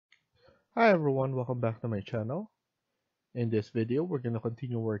Hi everyone, welcome back to my channel. In this video, we're going to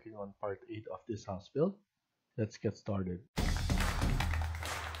continue working on part 8 of this house build. Let's get started.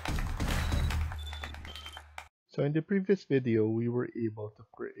 So in the previous video, we were able to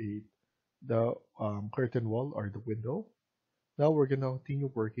create the curtain wall or the window. Now we're going to continue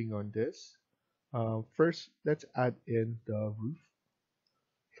working on this. First, let's add in the roof.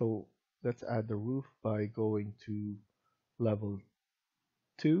 So let's add the roof by going to level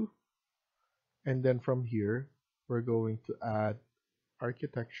 2. And then from here, we're going to add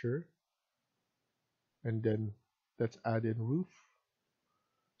architecture, and then let's add in roof.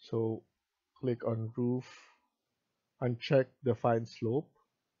 So click on roof, uncheck define slope.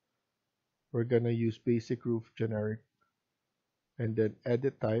 We're gonna use basic roof generic, and then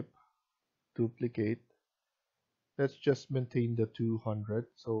edit type, duplicate. Let's just maintain the 200.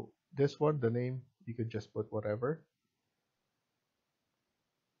 So this one, the name, you can just put whatever.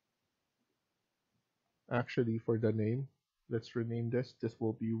 Actually, for the name, let's rename this. This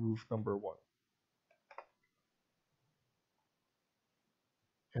will be roof number 1.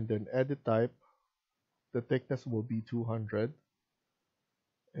 And then edit type, the thickness will be 200.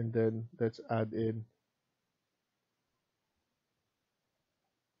 And then let's add in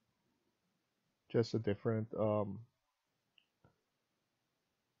just a different so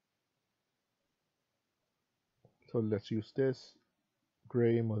let's use this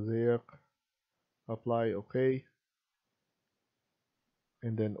gray mosaic, apply, OK,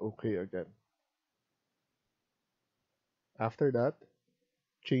 and then OK again. After that,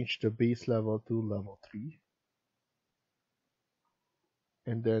 change the base level to level 3,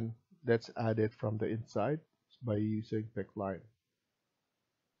 and then let's add it from the inside by using pick line.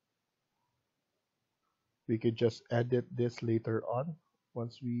 We can just edit this later on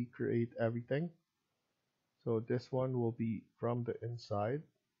once we create everything. So this one will be from the inside.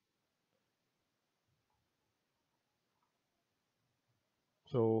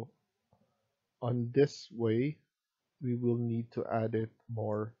 So on this way, we will need to add it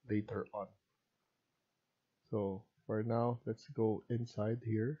more later on. So for now, let's go inside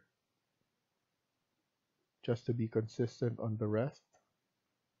here just to be consistent on the rest.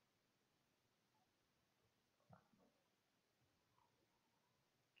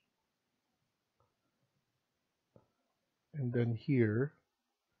 And then here,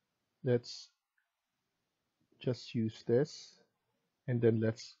 let's just use this, and then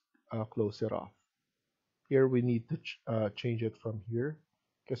let's close it off. Here we need to change it from here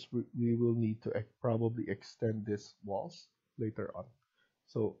because we will need to probably extend these walls later on.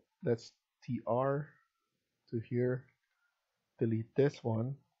 So let's TR to here, delete this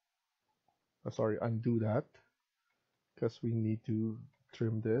one. Sorry, undo that because we need to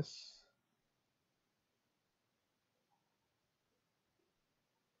trim this.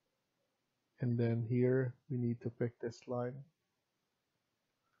 And then here we need to pick this line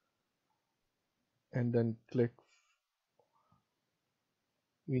and then click.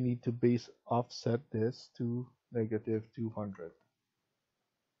 We need to base offset this to -200.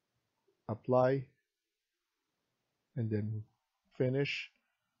 Apply, and then finish.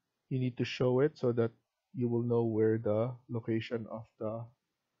 You need to show it so that you will know where the location of the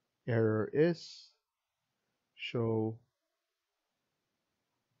error is. Show.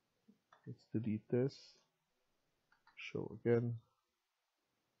 Let's delete this. Show again.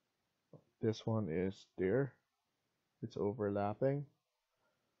 This one is there. It's overlapping.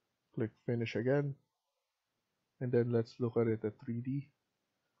 Click finish again. And then let's look at it at 3D.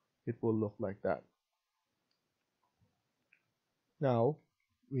 It will look like that. Now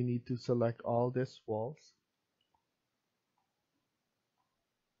we need to select all these walls.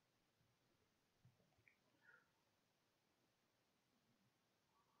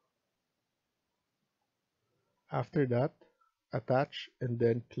 After that, attach and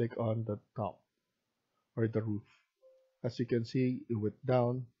then click on the top or the roof. As you can see, it went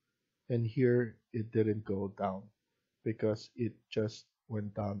down, and here it didn't go down because it just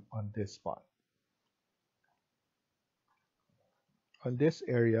went down on this spot. On this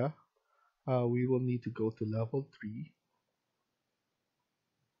area, we will need to go to level 3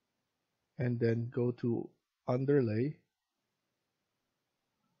 and then go to underlay.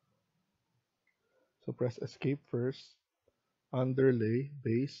 So press escape first, underlay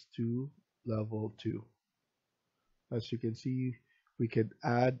base to level 2. As you can see, we could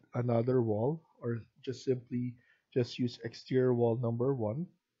add another wall or just simply just use exterior wall number 1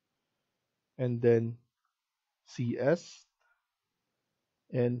 and then CS,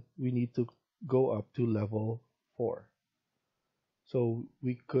 and we need to go up to level 4. So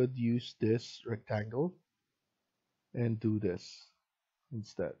we could use this rectangle and do this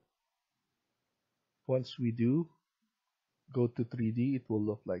instead. Once we do go to 3D, it will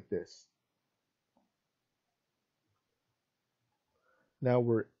look like this. Now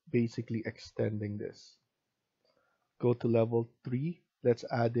we're basically extending this. Go to level 3. Let's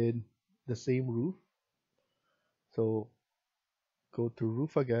add in the same roof. So go to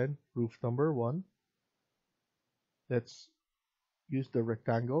roof again, roof number 1. Let's use the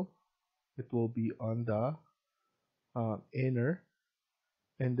rectangle. It will be on the inner,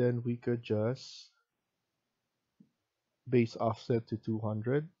 and then we could just base offset to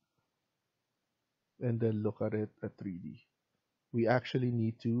 200 and then look at it at 3D. We actually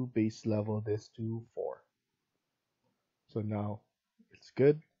need to base level this to 4. So now it's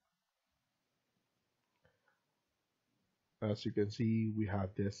good. As you can see, we have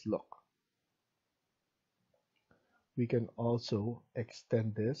this look. We can also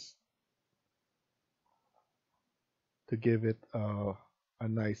extend this to give it a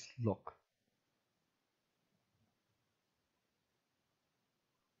nice look.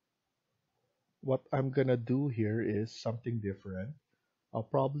 What I'm gonna do here is something different. I'm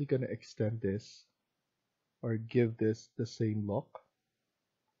probably gonna extend this or give this the same look.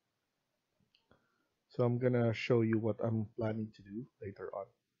 So I'm gonna show you what I'm planning to do later on.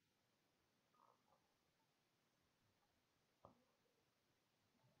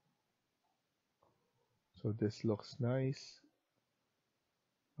 So this looks nice.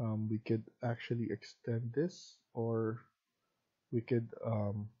 We could actually extend this, or we could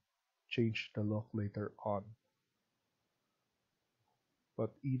change the look later on.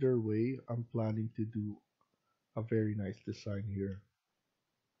 But either way, I'm planning to do a very nice design here.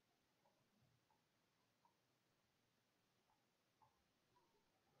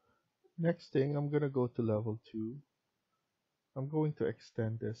 Next thing, I'm gonna go to level 2. I'm going to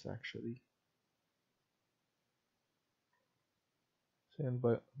extend this actually. And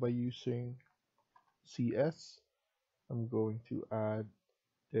by using CS, I'm going to add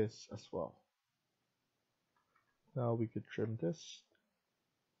this as well. Now we could trim this.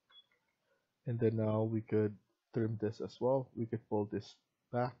 And then now we could trim this as well. We could pull this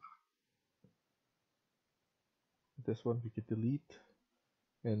back. This one we could delete.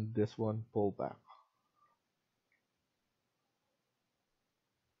 And this one pull back.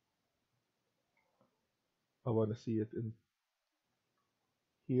 I want to see it in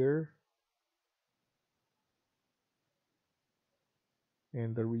here.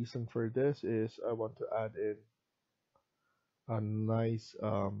 And the reason for this is I want to add in a nice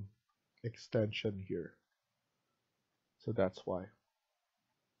extension here. So that's why.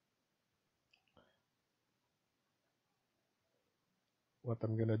 What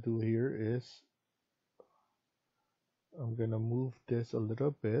I'm gonna do here is I'm gonna move this a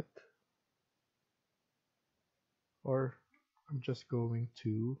little bit, or I'm just going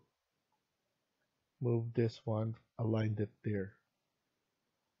to move this one, align it there.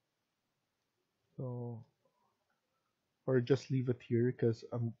 So, or just leave it here because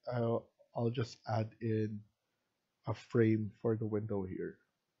I'll just add in a frame for the window here.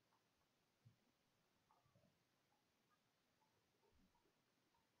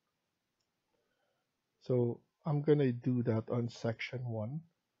 So I'm gonna do that on section 1.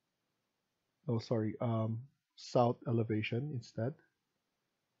 Oh, sorry, south elevation instead.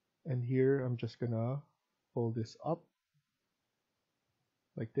 And here I'm just gonna pull this up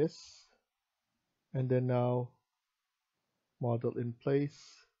like this. And then now model in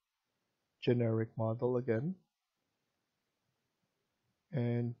place, generic model again.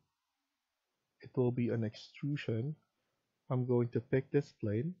 And it will be an extrusion. I'm going to pick this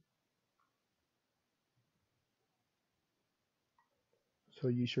plane. So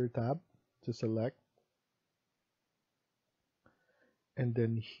use your tab to select. And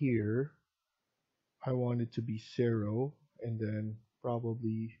then here, I want it to be 0 and then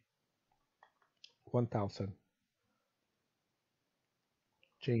probably 1000.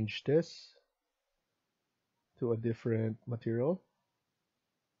 Change this to a different material.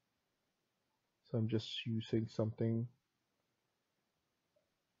 So I'm just using something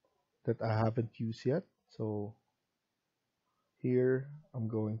that I haven't used yet. So here I'm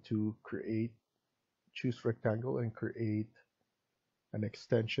going to choose rectangle and create an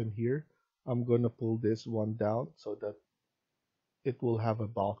extension here. I'm going to pull this one down so that it will have a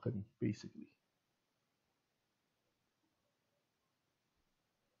balcony basically.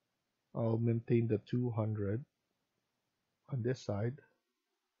 I'll maintain the 200 on this side.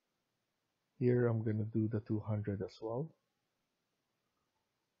 Here I'm going to do the 200 as well.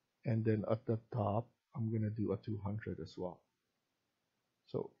 And then at the top, I'm going to do a 200 as well.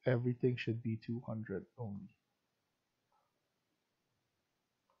 So everything should be 200 only.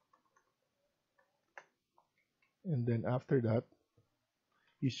 And then after that,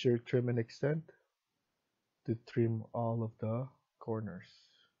 use your trim and extend to trim all of the corners.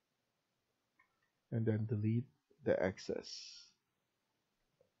 And then delete the excess.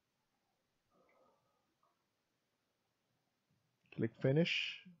 Click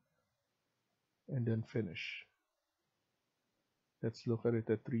finish and then finish. Let's look at it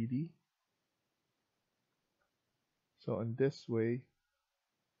at 3D. So in this way,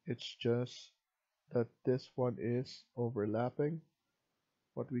 it's just that this one is overlapping.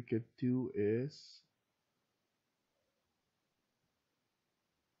 What we could do is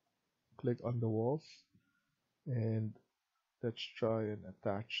click on the walls and let's try and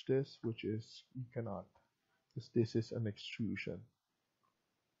attach this, which is you cannot, because this is an extrusion.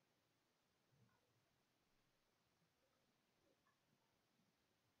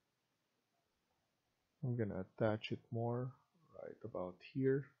 I'm gonna attach it more right about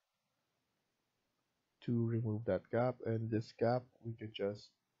here to remove that gap, and this gap we can just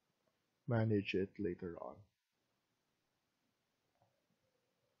manage it later on.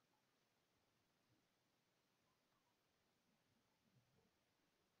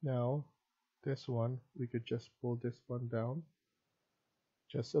 Now this one we could just pull this one down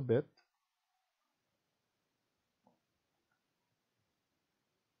just a bit,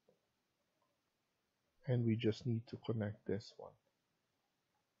 and we just need to connect this one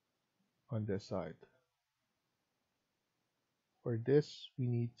on this side. For this we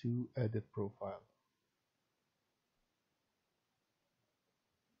need to edit profile,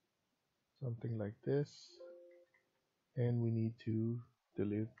 something like this, and we need to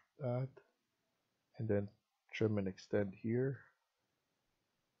delete that and then trim and extend here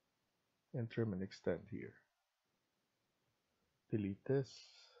and trim and extend here. Delete this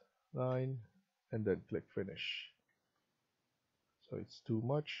line and then click finish. So it's too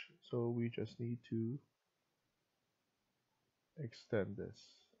much, so we just need to extend this.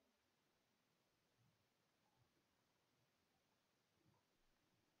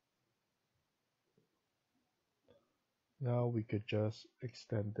 Now we could just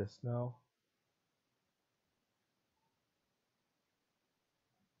extend this now.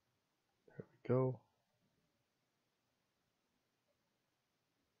 There we go.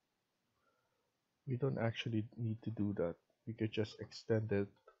 We don't actually need to do that. We could just extend it.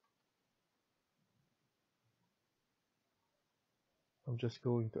 I'm just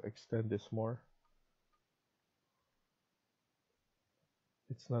going to extend this more.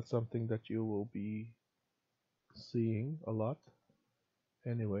 It's not something that you will be seeing a lot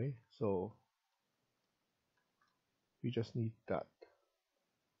anyway, so we just need that.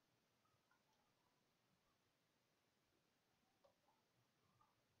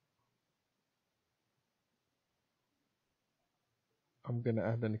 I'm gonna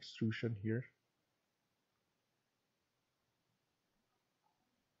add an extrusion here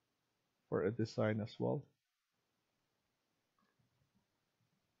for a design as well.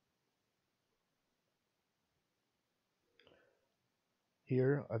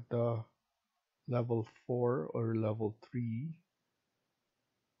 Here at the level 4 or level 3,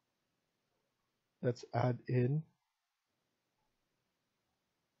 let's add in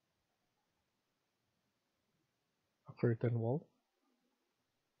a curtain wall.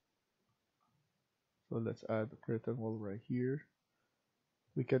 So let's add a curtain wall right here.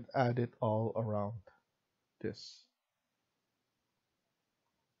 We can add it all around this.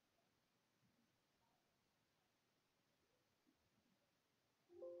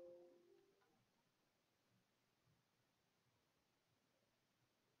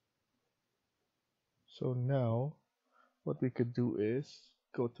 So now what we could do is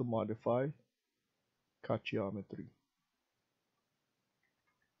go to modify, cut geometry,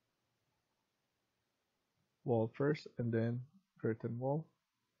 wall first and then curtain wall.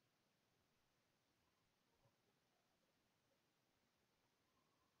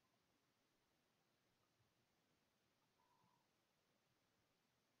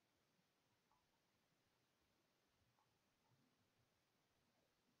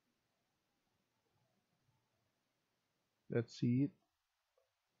 Let's see it,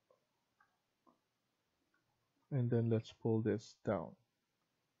 and then let's pull this down.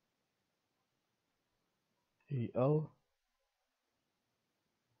 AL,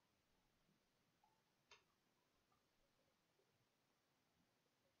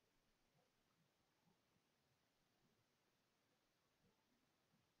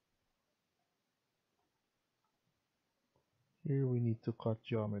 here we need to cut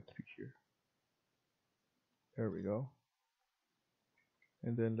geometry here. There we go.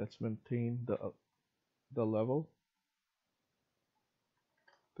 And then let's maintain the level.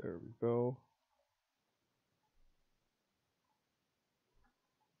 There we go.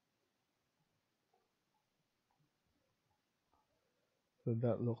 So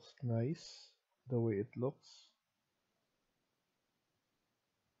that looks nice, the way it looks.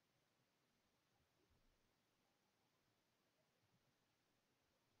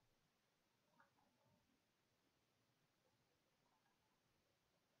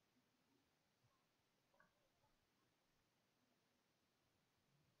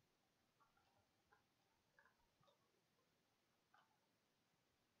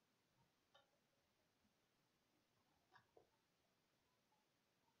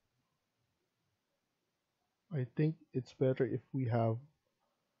 I think it's better if we have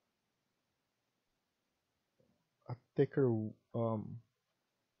a thicker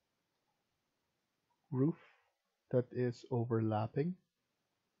roof that is overlapping.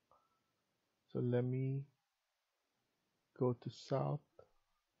 So let me go to south,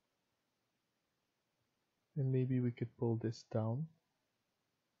 and maybe we could pull this down.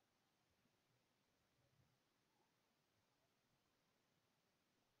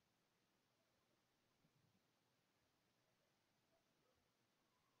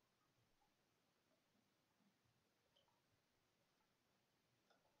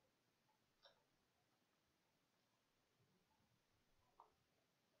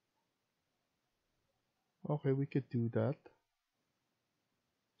 Okay, we could do that.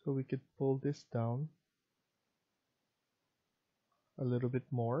 So we could pull this down a little bit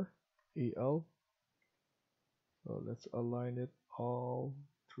more. AL. So let's align it all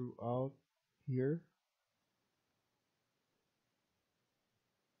throughout here.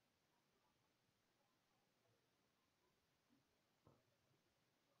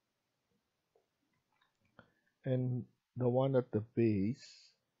 And the one at the base,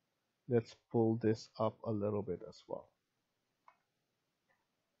 let's pull this up a little bit as well.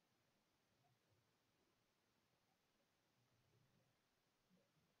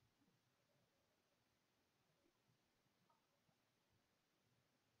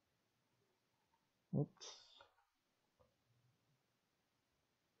 Oops.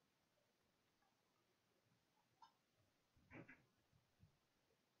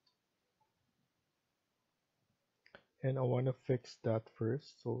 And I want to fix that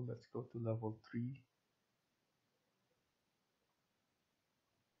first. So let's go to level 3.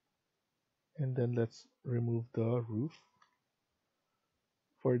 And then let's remove the roof.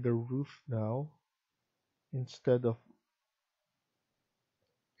 For the roof now, instead of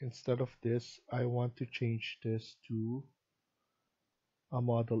this, I want to change this to a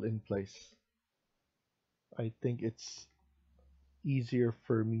model in place. I think it's easier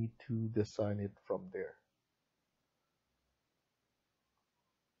for me to design it from there.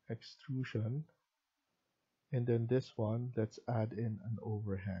 Extrusion. And then this one, let's add in an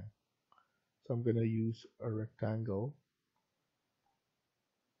overhang. So I'm going to use a rectangle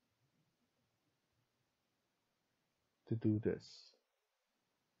to do this.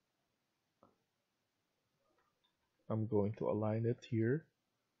 I'm going to align it here.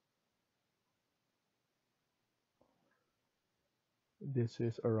 This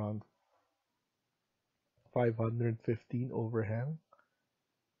is around 515 overhang.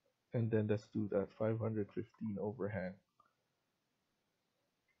 And then let's do that 515 overhang.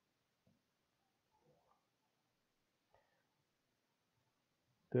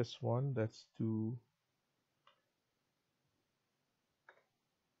 This one, let's do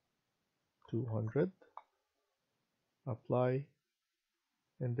 200. Apply.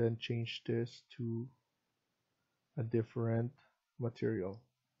 And then change this to a different material.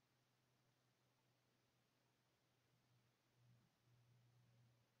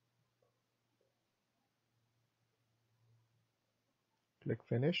 Click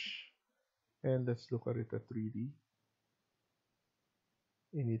finish, and let's look at it at 3D.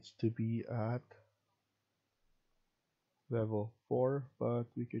 It needs to be at level 4, but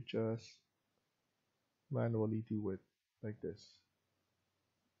we could just manually do it like this.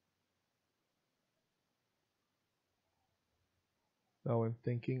 Now I'm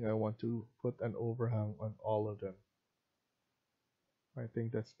thinking I want to put an overhang on all of them. I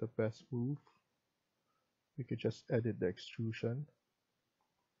think that's the best move. We could just edit the extrusion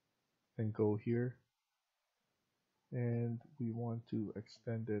and go here, and we want to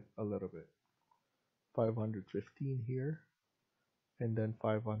extend it a little bit. 515 here, and then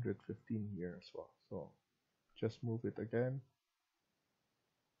 515 here as well. So just move it again.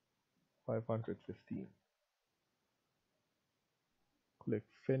 515. Click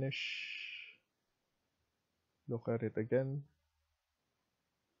finish. Look at it again.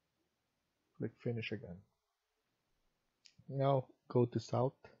 Click finish again. Now go to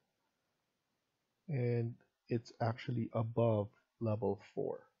south, and it's actually above level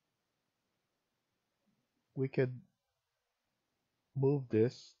 4. We could move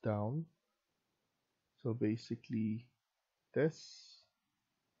this down. So basically this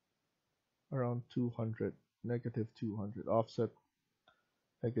around 200, negative 200, offset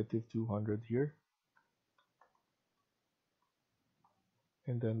negative 200 here.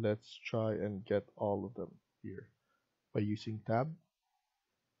 And then let's try and get all of them here by using tab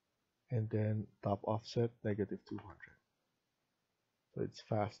and then top offset negative 200. So it's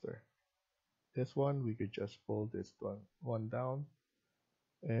faster. This one, we could just pull this one down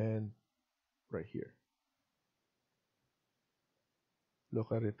and right here.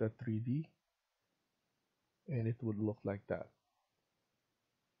 Look at it at 3D and it would look like that.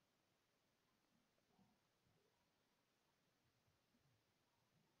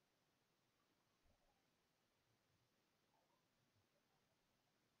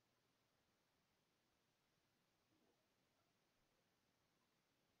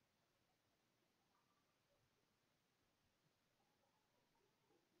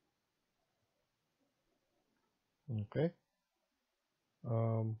 Okay.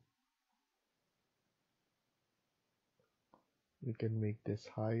 Um, we can make this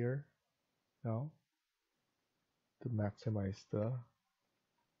higher now to maximize the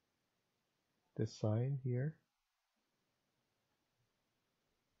design here.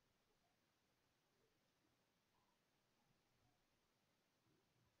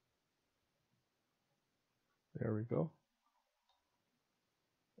 There we go.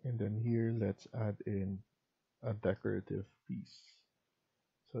 And then here, let's add in a decorative piece.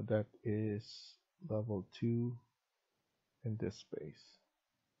 So that is level 2 in this space.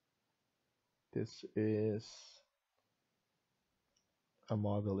 This is a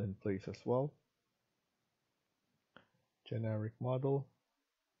model in place as well. Generic model.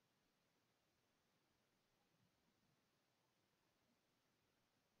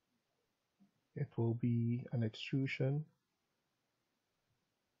 It will be an extrusion.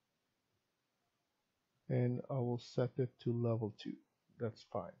 And I will set it to level 2. That's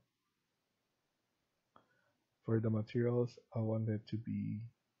fine. For the materials, I want it to be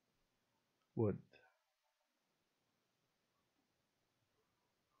wood.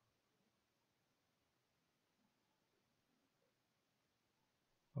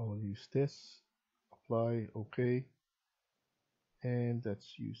 I will use this, apply, OK, and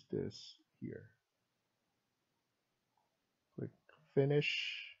let's use this here. Click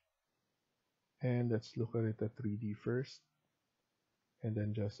finish, and let's look at it at 3D first, and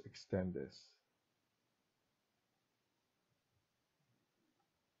then just extend this.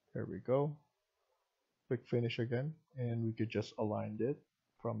 There we go. Click finish again, and we could just align it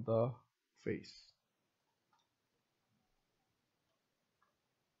from the face.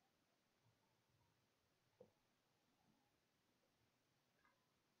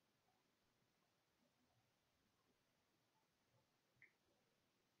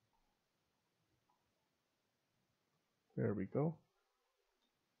 There we go.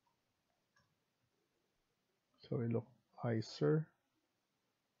 So it looks nicer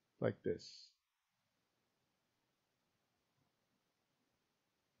like this.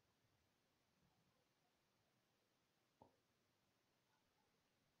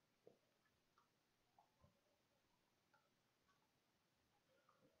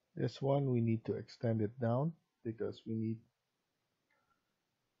 This one we need to extend it down because we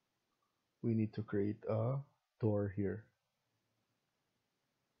need to create a door here.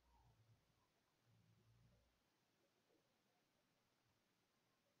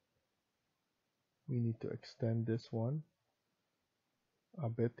 We need to extend this one a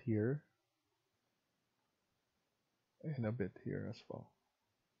bit here and a bit here as well.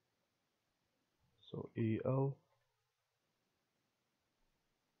 So AL,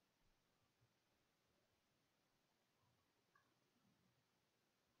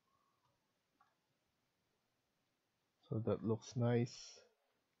 so that looks nice.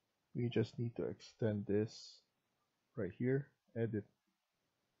 We just need to extend this right here, edit.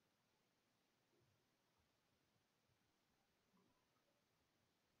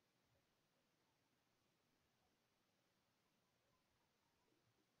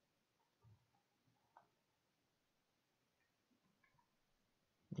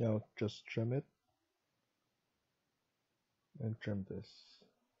 Now just trim it and trim this.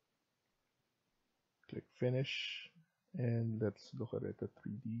 Click finish and let's look at it at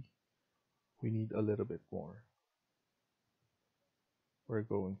 3D. We need a little bit more. We're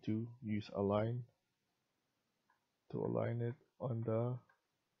going to use align to align it on the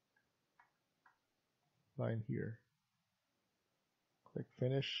line here. Click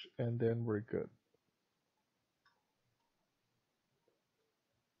finish and then we're good.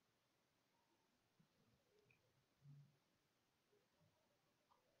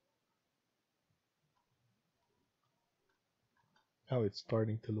 Now it's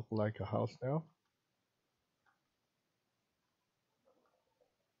starting to look like a house now.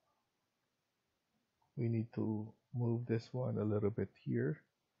 We need to move this one a little bit here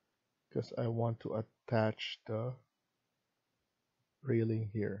because I want to attach the railing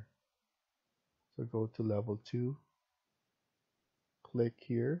here. So go to level 2, click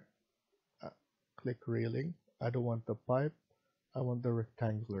here, uh, click railing. I don't want the pipe, I want the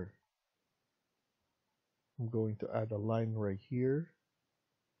rectangular. I'm going to add a line right here,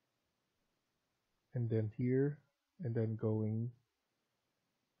 and then here, and then going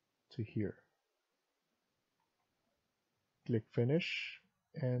to here. Click finish,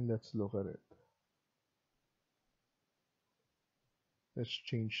 and let's look at it. Let's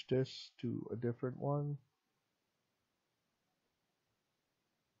change this to a different one.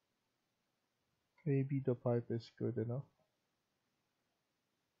 Maybe the pipe is good enough.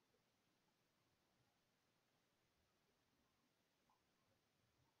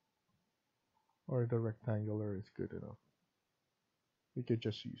 Or the rectangular is good enough. We could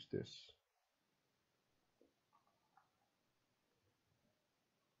just use this.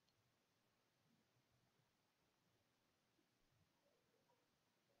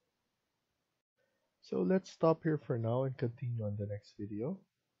 So let's stop here for now and continue on the next video.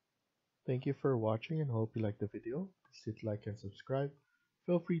 Thank you for watching and hope you liked the video. Please hit like and subscribe.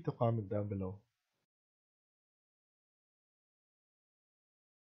 Feel free to comment down below.